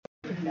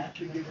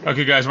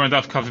Okay, guys, we're on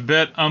Daf Kaf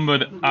Bet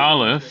Amud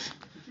Aleph.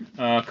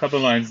 A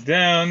couple lines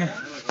down.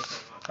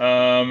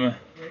 The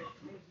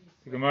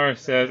Gemara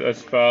says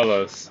as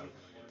follows.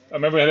 I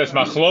remember we had this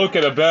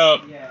machloket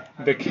about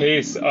the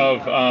case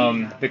of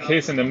the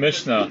case in the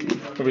Mishnah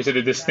where we said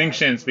the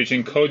distinctions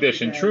between Kodesh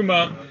and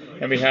Truma,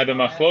 and we had the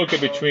machloket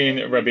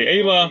between Rabbi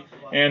Ela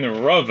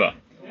and Rava,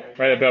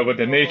 right, about what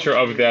the nature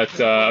of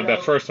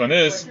that first one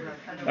is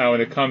when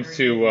it comes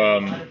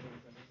to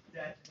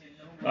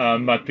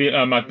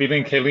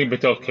matbilin kelim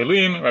betoch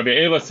kelim. Rabbi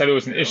Ela said it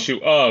was an issue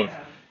of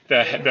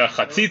the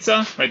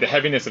chatzitza, right, the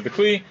heaviness of the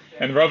kli,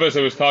 and Rava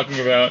was talking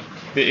about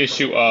the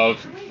issue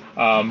of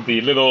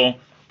the little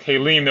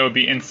kelim that would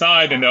be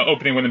inside and the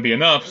opening wouldn't be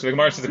enough. So the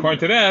Gemara says, according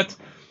to that,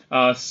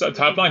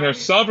 top line here,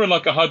 Savr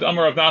lakahad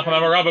amar Rav Nachman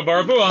amar Rabba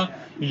bar Abua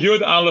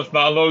Yud Aleph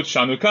Ba'alot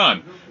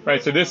Shanukan.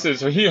 Right, so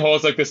he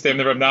holds like this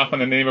statement of Rav Nachman in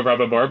the name of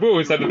Rabba bar Abua.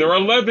 He said that there are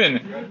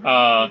 11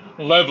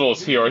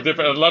 levels here, or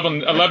different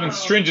 11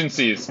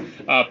 stringencies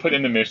put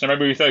in the Mishnah.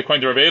 Remember we said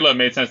according to Rav Ela it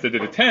made sense to do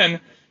the 10.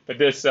 But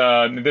this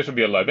would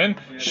be 11.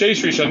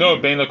 Sheish Rishano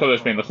bein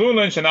lekodesh bein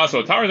lechulin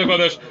shenaso atar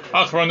lekodesh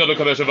achrona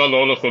lekodesh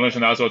avalo lechulin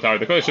shenaso atar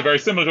lekodesh. Very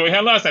similar to what we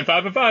had last time,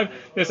 5 and 5.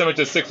 This time it's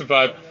just 6 and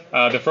 5.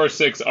 The first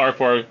 6 are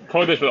for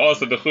kodesh, but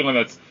also the chulin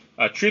that's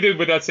treated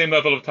with that same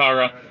level of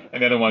tara,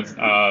 and the other ones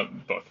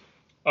both.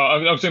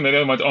 I'm assuming the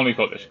other ones only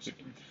kodesh.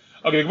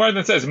 Okay, the Gemara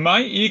then says,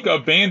 "My ika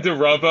bein de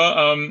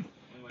Rava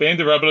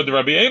de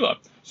Rabbi Ela."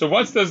 So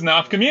what's this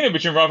nafkamina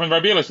between Rava and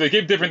Rabbi Ela? So they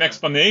give different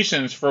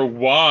explanations for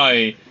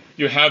why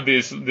you have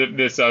this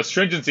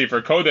stringency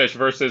for Kodesh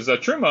versus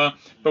Truma,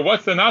 but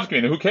what's the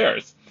nafkamina? Who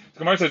cares? The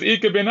Gemara says,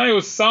 "Ika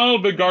benayu sal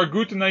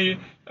begargutanai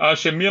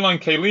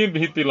shemilan kelim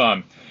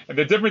b'hitbilan." And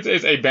the difference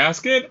is a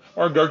basket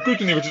or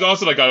gargutani, which is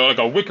also like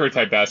a wicker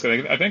type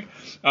basket, I think,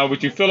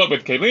 which you fill up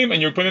with kelim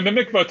and you put in the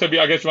mikvah to be.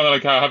 I guess you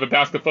want to have a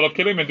basket full of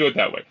kelim and do it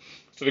that way.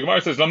 So the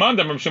Gemara says,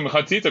 "Lamandam Rishum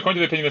chatzitza."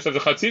 According to the opinion that says the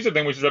chatzitza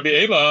thing, which is Rabbi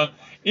Ela,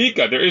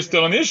 Ika, there is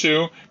still an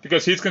issue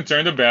because he's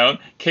concerned about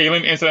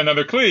kelim inside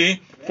another kli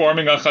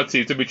forming a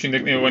chatzitza between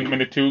when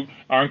the two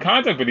are in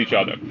contact with each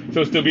other.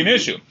 So it'll still be an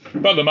issue.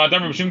 But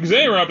Lamandam Rishum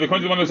gzeira, but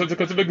according to the one that says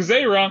because of a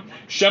gzeira,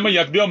 shema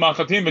yatbil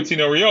machatim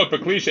b'tzinoriot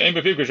b'kli she'em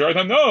b'fiv k'sharat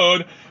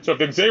hanod. So if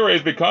the gzeira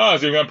is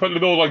because you're going to put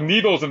little like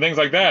needles and things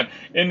like that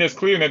in this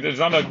kli and there's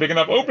not a big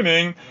enough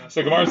opening,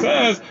 so the Gemara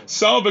says,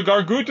 "Sal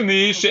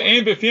v'gargutani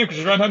she'em b'fiv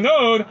k'sharat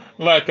hanod."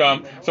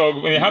 So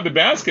when you have the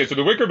basket, so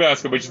the wicker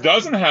basket, which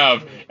doesn't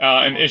have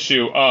an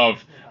issue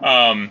of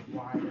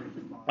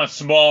a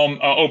small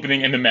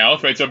opening in the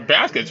mouth, right? So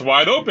basket, it's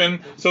wide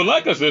open, so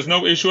there's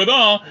no issue at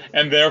all,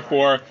 and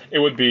therefore it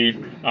would be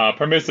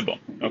permissible,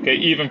 okay,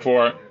 even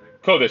for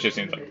Kodesh, it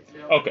seems like.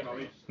 Okay,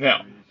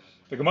 now,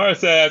 the Gemara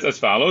says as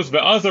follows,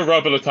 Ve'azar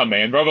Rava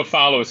l'tamei, and Rava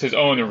follows his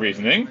own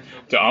reasoning.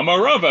 To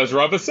Amar Rava, as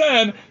Rava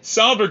said,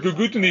 Salver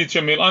gugutani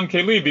chemilan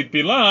keli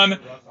bitbilan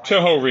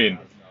tehorin.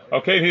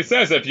 Okay, he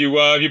says if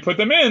you put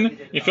them in,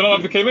 you fill them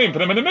up with kelim, put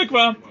them in the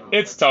mikvah,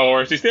 it's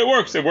tahor. So you see, it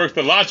works. It works.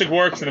 The logic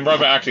works, and the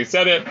Rava actually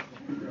said it.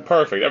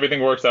 Perfect.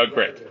 Everything works out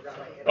great.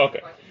 Okay.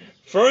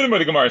 Furthermore,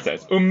 the Gemara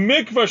says,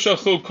 "Umikvah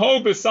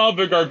shachulko b'sal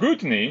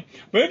v'gargutni."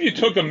 But if you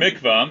took a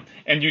mikvah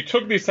and you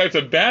took these types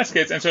of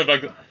baskets and sort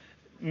of like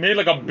made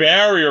like a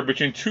barrier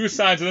between two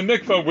sides of the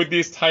mikvah with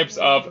these types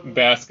of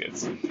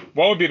baskets,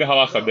 what would be the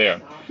halacha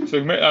there?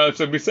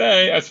 So we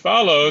say as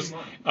follows: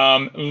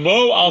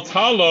 Lo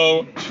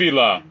altalo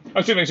tefillah.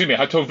 Excuse me.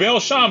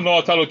 Hatovel sham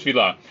lo altalo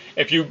tefillah.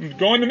 If you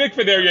go in the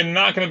mikvah there,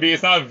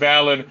 it's not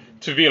valid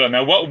tefillah.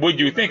 Now, what would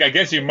you think? I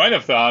guess you might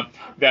have thought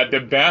that the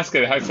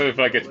basket has sort of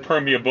like it's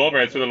permeable,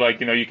 right? Sort of like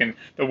the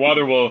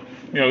water will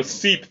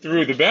seep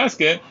through the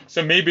basket.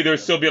 So maybe there'll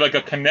still be like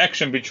a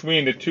connection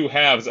between the two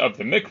halves of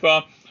the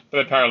mikvah.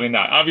 But apparently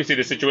not. Obviously,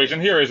 the situation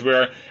here is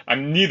where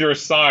neither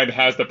side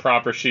has the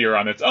proper shear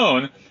on its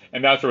own,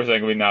 and that's what we're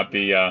saying would not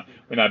be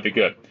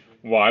good.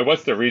 Why?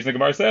 What's the reason? The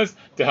Gemara says,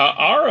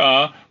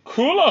 "Teha'ara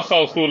kula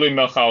chalchuli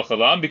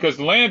melchalchalam," because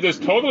land is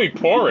totally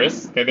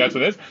porous. Okay, that's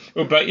what it is.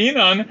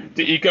 Uba'inan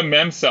deika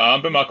mem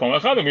sa b'makom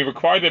echad, and we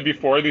required it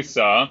before the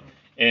sa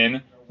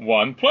in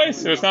one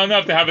place. So it's not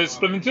enough to have it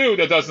split in two.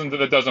 That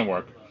doesn't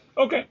work.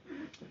 Okay.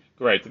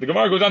 Great. The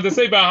Gemara goes on to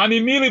say,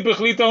 "Ba'hani mili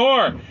b'chli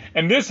tahor,"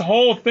 and this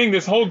whole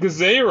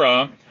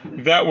gezerah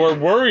that we're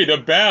worried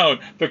about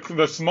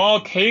the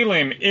small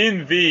kalim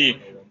in the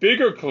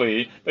bigger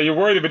kli, that you're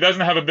worried if it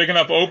doesn't have a big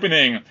enough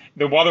opening,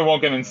 the water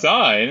won't get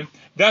inside.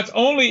 That's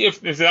only if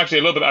this is actually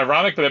a little bit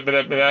ironic, but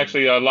it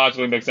actually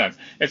logically makes sense.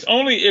 It's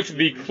only if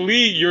the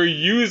kli you're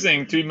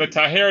using to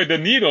metaher the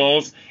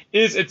needles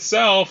is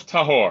itself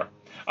tahor.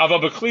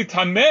 Aval b'chli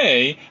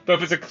tamei, but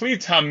if it's a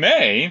kli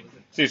tamei.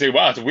 So you say,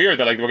 wow, it's weird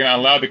that we're going to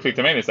allow the kli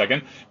tamei in a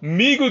second.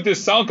 Migu de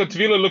salka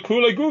tvila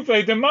lekule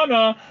gufe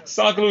demana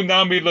salkalu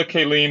nami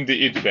lekelim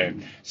de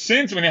itbe.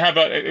 Since when you have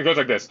it goes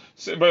like this.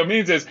 So what it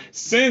means is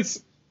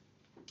since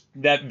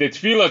that the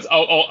tefillah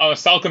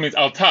salka means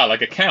alta,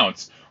 like it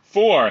counts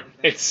for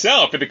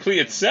itself, for the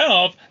kli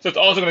itself, so it's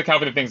also going to count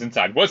for the things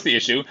inside. What's the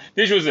issue?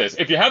 The issue is this: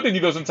 if you have the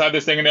needles inside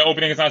this thing and the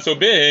opening is not so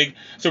big,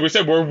 so we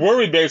said we're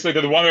worried basically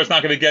that the water is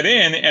not going to get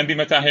in and be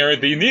metaher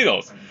the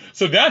needles.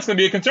 So that's going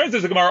to be a concern,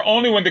 says the Gemara,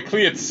 only when the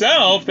kli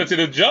itself, that's in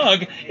the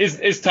jug, is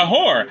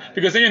tahor,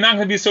 because then you're not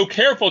going to be so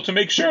careful to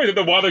make sure that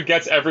the water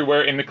gets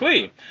everywhere in the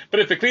kli.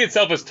 But if the kli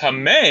itself is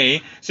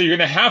tamei, so you're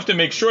going to have to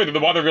make sure that the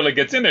water really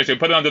gets in there. So you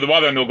put it under the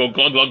water and it'll go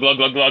glug, glug, glug,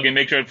 glug, glug, and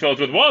make sure it fills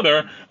with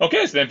water.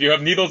 Okay, so then if you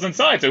have needles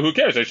inside, so who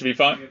cares? It should be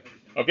fine.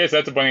 Okay, so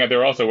that's a pointing out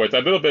there also, where it's a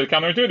little bit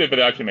counterintuitive, but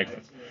it actually makes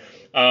sense.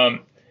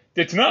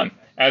 Ditnan,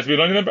 as we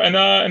learned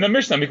in the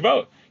Mishnah,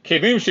 Mikvot.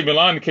 Kelim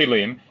shibilan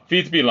kelim,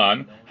 vit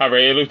bilan,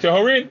 hareelu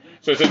tehorin.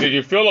 So it says if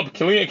you fill up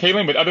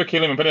kelim with other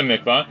kelim and put in the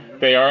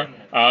mikvah, they are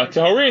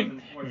tehorin.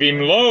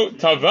 Vimlo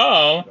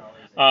taval,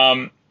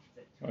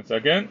 one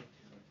second.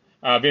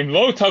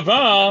 Vimlo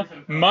taval,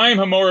 maim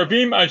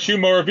hamorabim adshu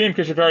morabim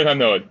kishafaret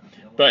hanod.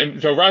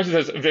 But so Rashi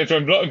says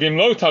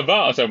vimlo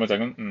taval. Sorry, one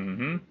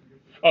second.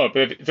 Oh, so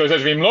it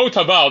says vimlo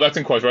taval. That's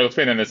in quotes. Right, I'll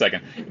explain it in a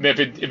second. If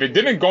it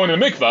didn't go into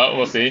the mikvah,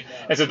 we'll see.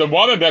 It says the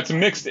water that's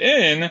mixed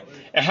in, it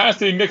has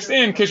to be mixed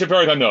in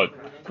kishafaret hanod.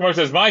 Gemara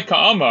says, "My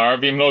ka'amar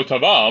v'imlo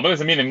taval." What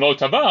does it mean imlo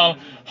taval?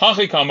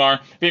 Hachi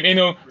ka'amar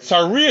v'imenu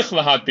sarich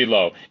lahat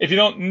below. If you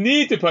don't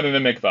need to put in the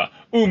mikvah,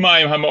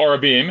 umayim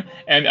hamorabim,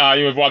 and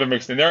you have water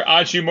mixed in there,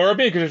 adshu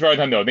morabim kishafaret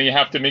hanod. Then you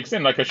have to mix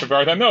in like a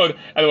shafaret hanod.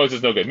 Otherwise,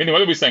 it's no good. Meaning,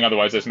 what are we saying?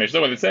 Otherwise, this Mishnah,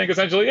 what it's saying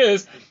essentially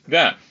is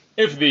that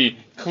if the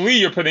kli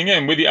you're putting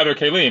in with the other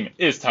kelim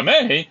is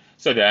tamei,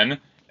 so then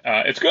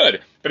it's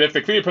good. But if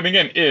the kli you're putting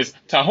in is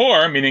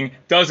tahor, meaning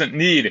doesn't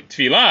need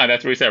tefillah,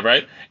 that's what we said,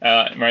 right?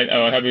 Right?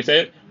 How do we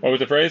say it? What was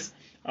the phrase?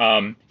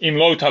 Im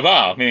lo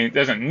taval, meaning it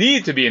doesn't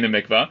need to be in the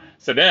mikvah.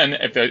 So then,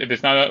 if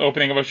it's not an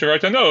opening of a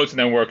sharat hanod,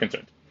 then we're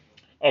concerned.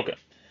 Okay.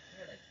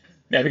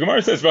 Now the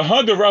Gemara says,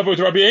 "V'hadu Rav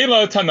Rabbi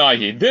Ela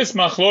Tanahi." This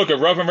machloka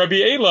Rav and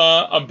Rabbi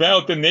Ela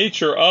about the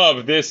nature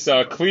of this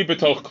kli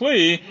b'toch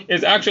kli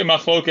is actually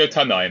machloka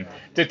Tanaim.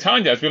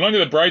 Titanya, as we learned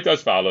in the bright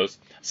as follows: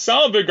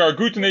 Salve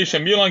gargutne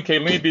shemilan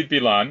kelim bit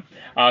bilan.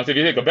 So if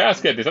you take a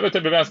basket, this other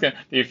type of basket,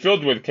 you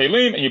filled with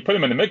kelim and you put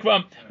them in the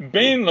mikvah,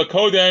 bein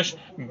lakodesh,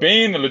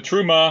 bein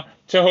latruma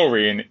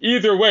tahorin.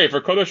 Either way, for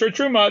kodesh or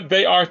truma,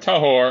 they are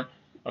tahor.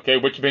 Okay,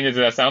 which opinion does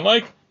that sound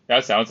like?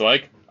 That sounds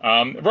like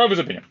Rav's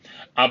opinion.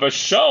 Abba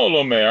Shaul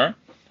Omer,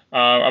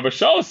 Abba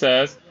Shaul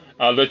says,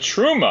 the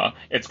truma,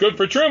 it's good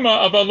for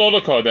truma of a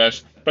lola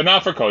kodesh, but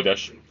not for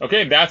kodesh.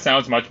 Okay, that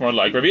sounds much more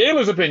like Rabbi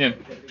Ela's opinion.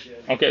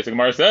 Okay, so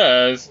Gemara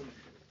says,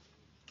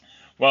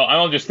 well, I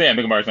don't understand.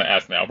 The Gemara's not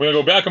asked now. We're going to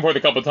go back and forth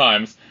a couple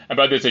times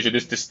about this issue,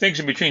 this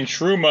distinction between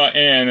truma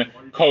and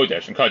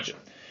kodesh and kachim.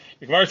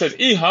 The Gemara says,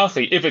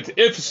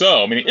 if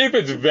so, meaning if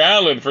it's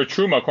valid for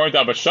truma according to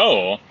Abba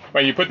Shaul,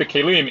 right, you put the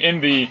kelim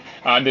in the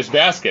this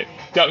basket,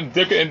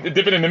 dip it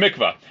in the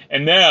mikvah,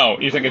 and now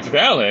you think it's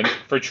valid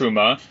for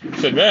truma,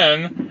 so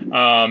then,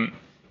 I'm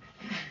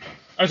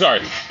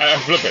sorry, I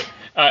flip it.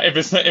 If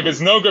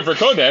it's no good for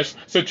kodesh,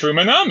 so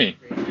truma nami.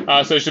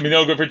 So it should be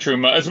no good for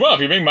truma as well.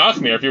 If you're being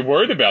machmir, if you're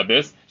worried about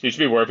this, you should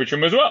be worried for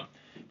truma as well.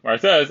 Where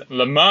it says,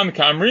 Laman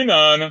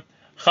kamrinan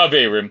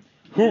chaverim.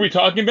 Who are we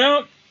talking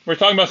about? We're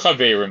talking about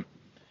chaverim.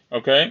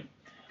 Okay?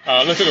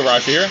 Let's look at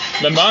Rashi here.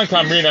 Laman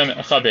kamrinan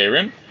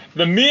chaverim.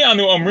 The mi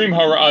anu omrim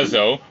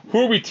hara'azo. Who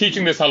are we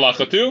teaching this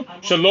halacha to?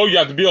 Shalo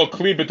yatbil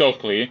kli b'toch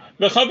kli.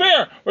 The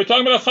chaver. We're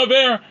talking about a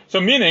chaver.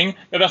 So meaning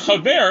that a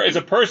chaver is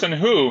a person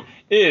who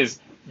is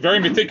very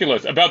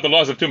meticulous about the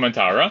laws of Tumah and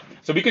Tara,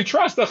 so we can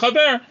trust the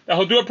chaver that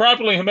he'll do it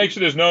properly. He'll make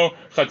sure there's no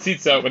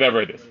chatzitza,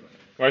 whatever it is.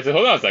 Where it says,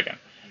 hold on a second,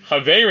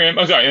 chaverim.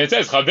 Oh, sorry, and it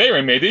says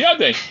chaverim made the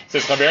yadeh. It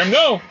says chaverim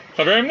no.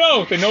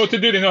 They know what to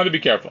do. They know how to be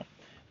careful.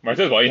 Where it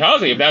says, well,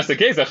 if that's the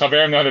case, that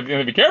chaverim know how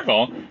to be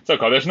careful. So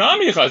kodesh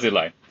nami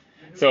chazilai.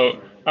 So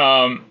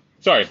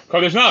sorry,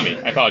 kodesh nami.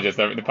 I apologize.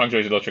 The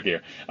punctuation is a little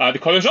trickier. The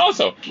kodesh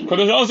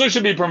also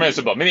should be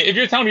permissible. Meaning, if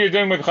you're telling me you're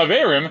doing with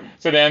chaverim,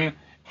 so then.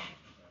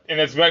 And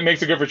that's what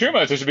makes it good for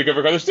truma, so it should be good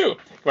for kodesh too.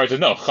 Gemara says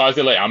no,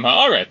 chazilei am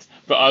haaretz,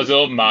 but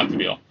azil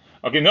matbil.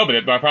 Okay, no,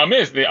 but my problem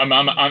is the am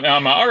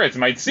haaretz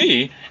might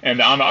see, and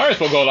the am haaretz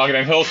will go along, and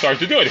then he'll start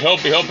to do it. He'll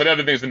put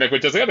other things in the mikvah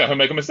just like that. He'll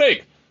make a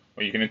mistake.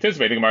 Well, you can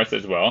anticipate. The Gemara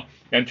says, well,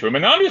 and truma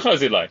nami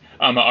chazilei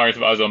am haaretz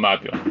v'azil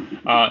matbil.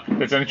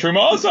 That's in truma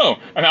also,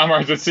 and am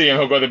haaretz would see, and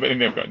he'll go to the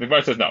mikvah. The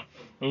Gemara says no.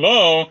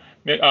 Lo.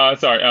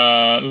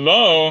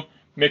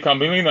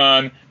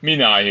 Mikabilinan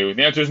minayu.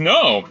 The answer is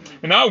no.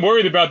 We're not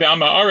worried about the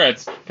Amma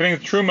Aretz putting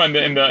truma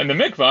in the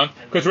mikvah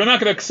because we're not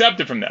going to accept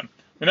it from them.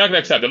 We're not going to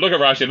accept it. Look at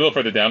Rashi a little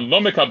further down.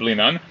 Lo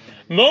mikabilinan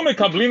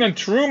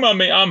truma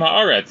me Am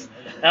Haaretz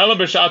ela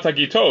b'shat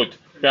hagitot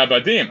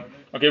ve'abadim.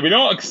 Okay, we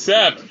don't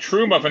accept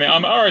truma from the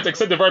Am Haaretz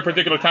except the very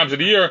particular times of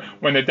the year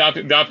when the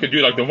daf could do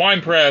like the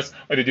wine press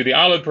or they do the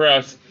olive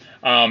press.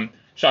 Shakom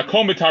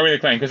b'tarin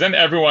claim because then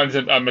everyone's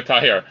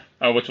matahir,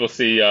 which we'll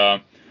see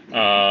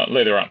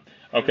later on.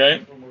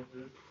 Okay,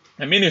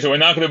 and meaning so we're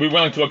not going to be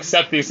willing to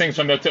accept these things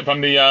from the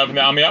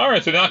Ami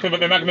Aretz, so they're not going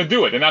to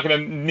do it. They're not going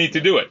to need to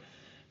do it.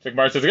 So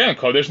Gemara says again,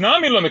 Kodesh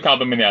Nami lo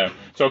Mekabel Minyan.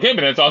 So okay,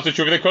 but it's also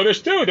true for the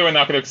Kodesh too, that we're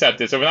not going to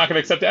accept it. So we're not going to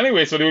accept it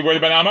anyway, so we worry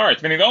about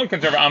Amaretz. Meaning the only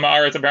concern for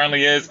Amaretz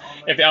apparently is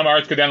if the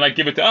Amaretz could then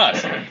give it to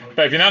us.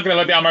 But if you're not going to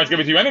let the Amaretz give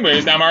it to you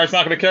anyways, the Amaretz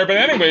not going to care about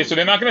it anyway, so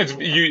they're not going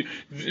to you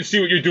see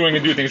what you're doing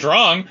and do things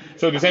wrong.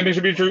 So the same thing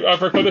should be true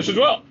for Kodesh as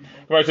well.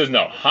 Gemara says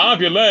no. Hav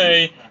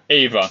Yalei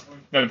Eva.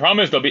 Now the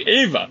problem is there'll be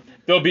Eva.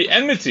 There'll be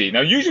enmity. Now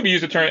usually we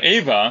use the term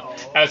Eva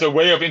as a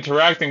way of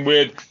interacting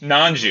with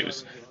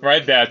non-Jews.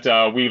 Right, that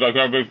we be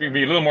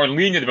a little more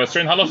lenient about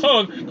certain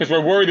halachot because we're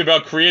worried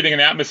about creating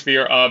an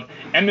atmosphere of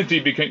enmity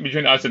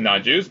between us and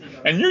non-Jews.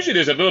 And usually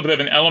there's a little bit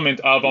of an element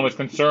of almost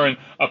concern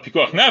of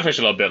pikuach nefesh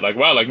a little bit, like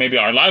wow, like maybe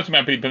our lives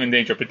might be put in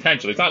danger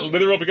potentially. It's not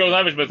literal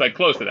pikuach nefesh, but it's like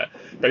close to that.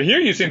 But here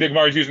you see the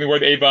Gemara is using the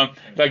word eva,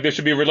 like there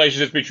should be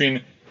relationships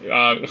between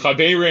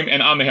chaverim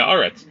and amei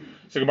haaretz.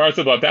 So Gemara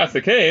says, well, if that's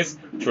the case,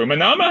 truma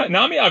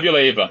nami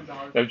avyale eva.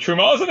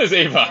 Truma also is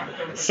eva.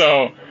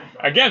 So.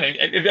 Again,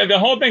 the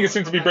whole thing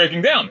seems to be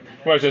breaking down.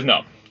 Where it says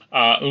no,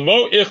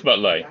 lo ichbat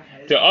lei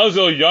to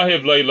azol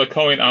yahiv lei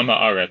lakoin am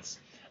haaretz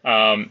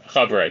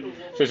chavrei.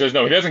 So it says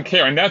no, he doesn't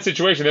care. In that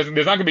situation,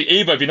 there's not going to be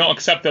eva if you don't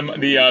accept the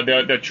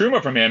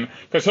truma from him,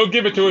 because he'll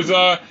give it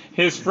to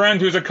his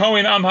friend who's a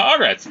kohen am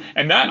haaretz,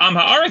 and that am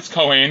haaretz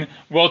kohen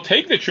will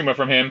take the truma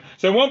from him.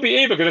 So it won't be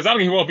eva because it's not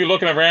like he won't be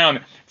looking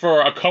around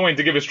for a kohen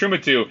to give his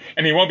truma to,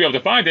 and he won't be able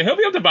to find it. He'll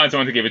be able to find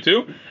someone to give it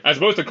to, as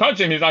opposed to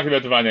kachim, he's not going to be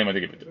able to find anyone to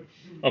give it to.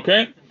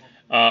 Okay.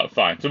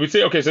 Fine. So we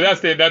say, okay, so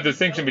that's that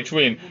distinction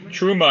between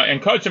truma and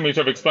kachim. We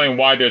sort of explain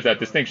why there's that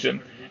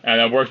distinction, and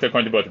that works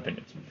according to both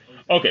opinions.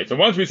 Okay, so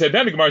once we said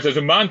that, the Gemara says,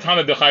 "Uman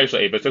Tana dechayish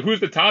Eva." So who's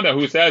the Tana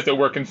who says that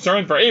we're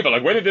concerned for Eva?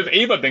 Like, where did this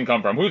Eva thing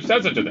come from? Who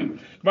says such a thing?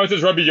 Gemara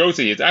says Rabbi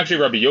Yossi. It's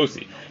actually Rabbi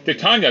Yossi. The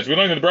Tanya, we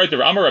learned in the Brayta,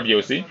 Amar Rabbi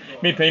Yossi.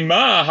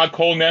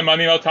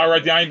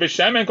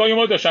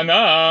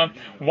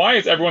 Why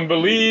is everyone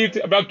believed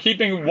about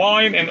keeping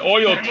wine and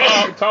oil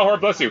tahor,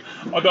 bless you,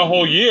 the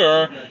whole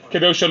year?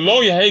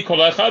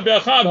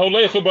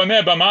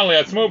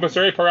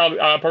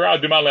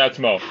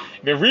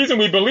 The reason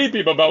we believe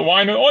people about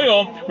wine and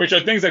oil, which are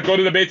things that go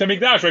to the Beit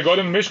HaMikdash, right, go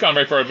to the Mishkan,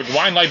 right, for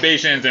wine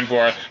libations and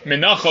for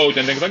menachot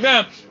and things like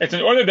that, it's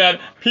in order that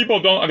people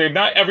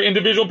not every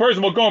individual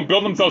person will go and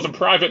build themselves a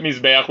private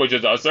mizbeach, which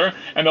is usher,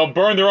 and they'll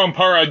burn their own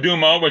para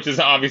aduma, which is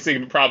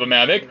obviously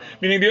problematic,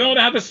 meaning they don't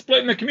have a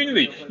split in the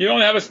community. You don't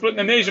have a split in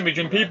the nation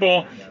between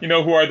people,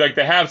 who are like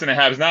the haves and the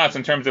have-nots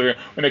in terms of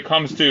when it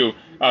comes to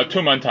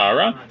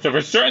Tumantara. So for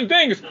certain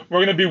things, we're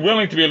going to be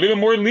willing to be a little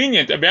more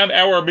lenient about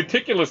our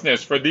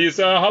meticulousness for these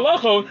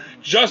halachot,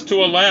 just to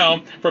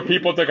allow for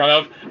people to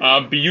kind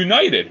of be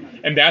united.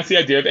 And that's the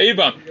idea of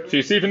Eva. So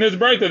you see from this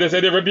Brayta, this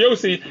idea of Rabbi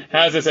Yossi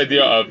has this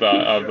idea of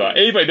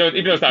Eva,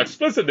 even though it's not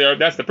explicit there,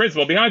 that's the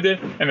principle behind it,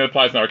 and it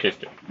applies in our case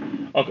too.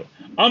 Okay.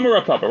 Amar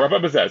Rav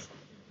Papa says,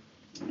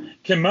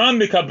 Keman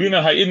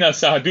mikablina ha'idna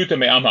sahaduta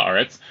me'am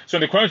ha'aretz. So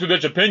in accordance with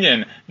Dutch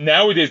opinion,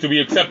 nowadays do we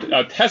accept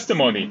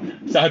testimony,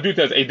 sahaduta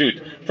as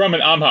edut, from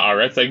an am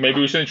ha'aretz? Like maybe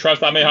we shouldn't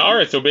trust am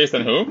ha'aretz. So based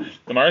on who? The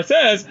Gemara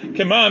says,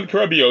 Keman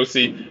k'Rabbi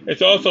Yossi.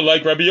 It's also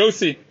like Rabbi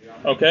Yossi.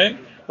 Okay?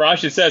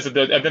 Rashi says at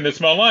the end of the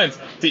small lines,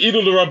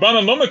 "Te'idu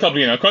l'Rabbanan lo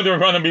mekablina." According to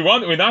Rabbanan,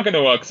 we're not going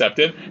to accept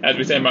it, as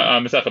we say in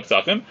Masechet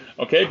Pesachim.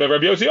 Okay, but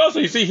Rabbi Yossi also,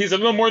 you see, he's a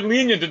little more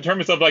lenient in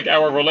terms of like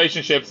our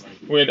relationships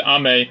with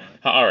Amei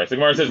Haaretz. The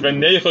Gemara says,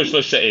 "V'neichosh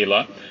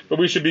l'she'ela," but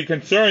we should be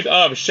concerned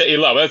of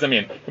she'ela. What does that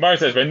mean? The Gemara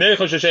says,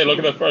 "V'neichosh l'she'ela."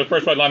 Look at the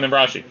first line in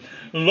Rashi.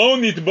 Lo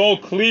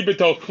nitbol kli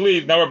b'tol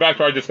kli. Now we're back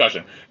to our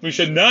discussion. We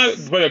should not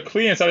put a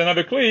kli inside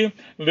another kli.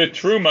 The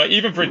truma,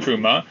 even for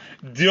truma,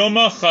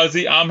 dilma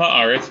chazi am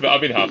haaretz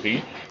ve'avid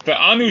hachi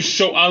ve'anu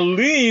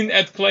sho'alin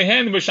et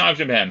klehen v'shav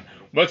shebhem.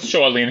 What's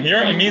sho'alin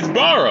here? It means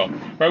borrow,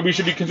 right? We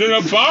should be concerned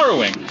about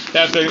borrowing.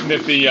 That the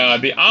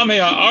Amei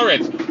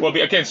Haaretz will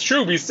be. Okay, it's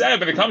true. We said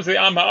when it comes to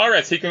the Am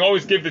Haaretz, he can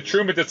always give the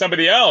truma to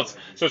somebody else,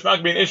 so it's not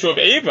going to be an issue of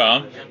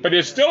Eva. But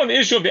there's still an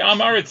issue of the Am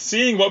Haaretz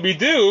seeing what we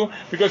do,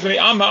 because when the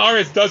Am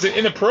Haaretz does it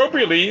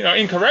inappropriately,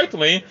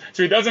 incorrectly,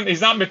 so he's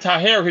not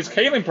mitaher his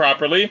kelim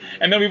properly,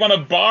 and then we want to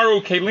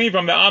borrow kelim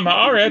from the Am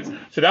Haaretz,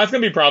 so that's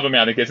going to be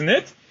problematic, isn't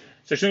it?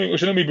 So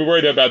shouldn't we be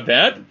worried about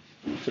that?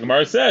 So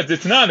Gemara says,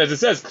 it's not, as it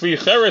says, Kli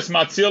Cheres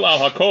Matzil al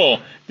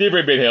Hakol,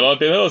 Divrei Beit Hillel.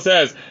 Beit Hillel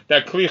says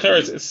that Kli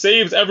Cheres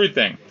saves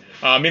everything.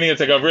 Meaning it's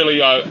like a really,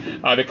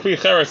 the Kli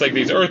Cheres, like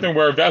these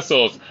earthenware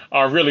vessels,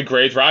 are really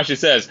great. Rashi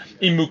says,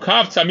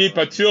 Imukav Tamid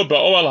Patil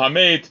Ba'oal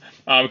Hamet.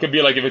 It could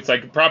be like if it's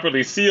like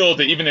properly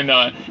sealed, even in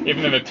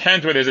a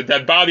tent where there's a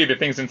dead body, the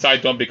things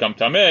inside don't become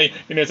tamei.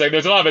 It's like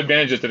there's a lot of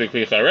advantages to the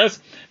Kli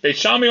Cheres. Beit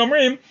Shammai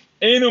Omrim,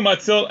 Einu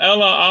Matzil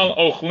Ela al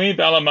Ochlim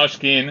B'ala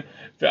Mashkin.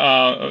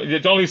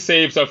 It only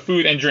saves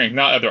food and drink,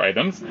 not other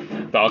items.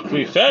 B'al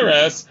Kli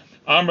Cheres,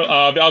 and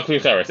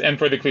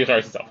for the Kli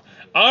Cheres itself.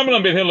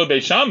 Amram Beit Hillel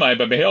Beit Shammai,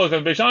 but Beit Hillel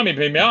says Beit Shammai,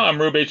 Beit Me'al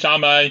Amru Beit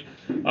Shammai.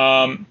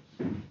 1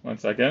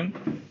 second.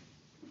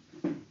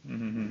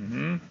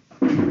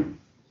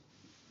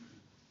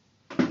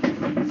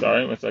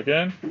 Sorry, 1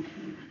 second.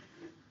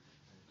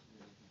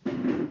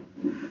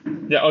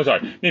 Yeah, oh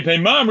sorry.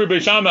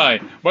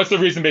 What's the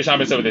reason Beis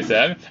Shammai said what they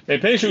said?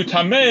 Because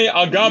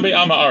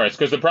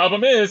the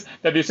problem is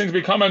that these things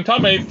become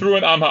tamei through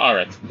an am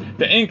haaretz.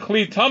 The in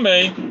kli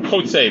tamei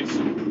chotzeitz.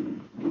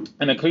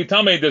 And a kli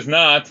tamei does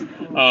not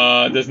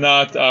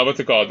what's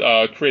it called?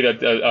 Create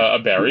a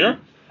barrier.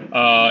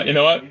 You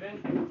know what?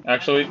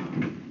 Actually,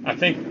 I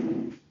think.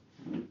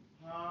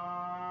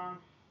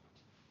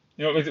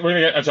 You know, we're gonna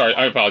get. I'm sorry.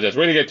 I apologize.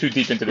 We're gonna get too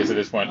deep into this at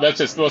this point.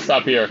 We'll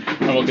stop here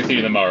and we'll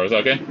continue tomorrow.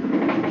 Okay.